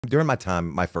During my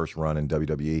time, my first run in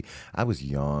WWE, I was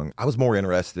young. I was more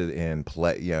interested in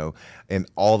in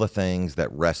all the things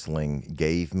that wrestling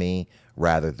gave me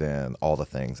rather than all the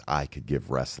things I could give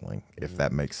wrestling, if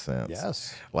that makes sense.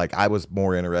 Yes. Like I was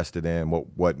more interested in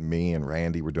what me and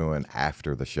Randy were doing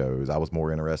after the shows. I was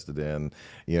more interested in,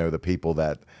 the people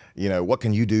that, what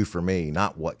can you do for me?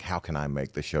 Not how can I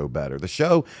make the show better? The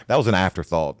show, that was an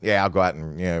afterthought. Yeah, I'll go out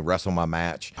and, wrestle my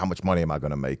match. How much money am I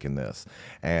going to make in this?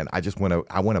 And I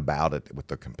went about it with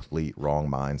the complete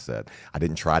wrong mindset. I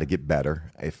didn't try to get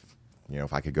better. If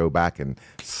I could go back and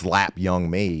slap young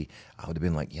me, I would have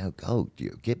been like,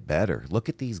 get better. Look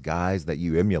at these guys that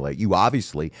you emulate. You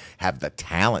obviously have the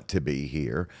talent to be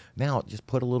here. Now just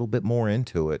put a little bit more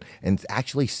into it and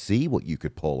actually see what you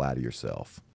could pull out of yourself.